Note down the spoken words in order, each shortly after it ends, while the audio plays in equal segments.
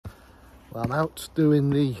Well, I'm out doing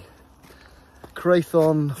the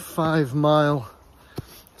Crathorne 5-mile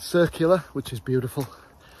circular, which is beautiful.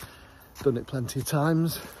 Done it plenty of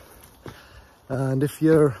times. And if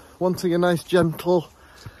you're wanting a nice gentle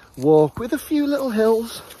walk with a few little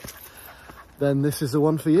hills, then this is the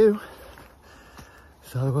one for you.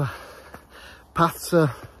 So paths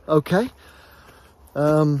are okay.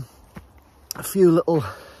 A few little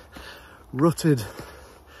rutted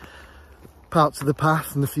parts of the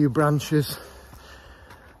path and a few branches,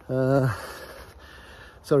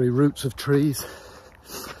 roots of trees.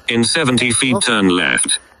 In 70 feet, turn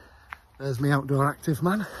left. There's my outdoor active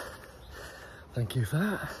man. Thank you for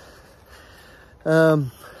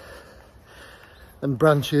that. And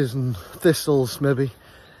branches and thistles, maybe.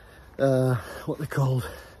 What they're called?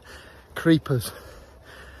 Creepers.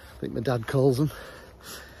 I think my dad calls them.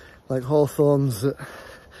 Like hawthorns that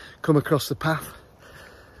come across the path.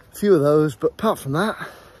 A few of those, but apart from that,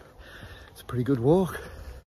 it's a pretty good walk.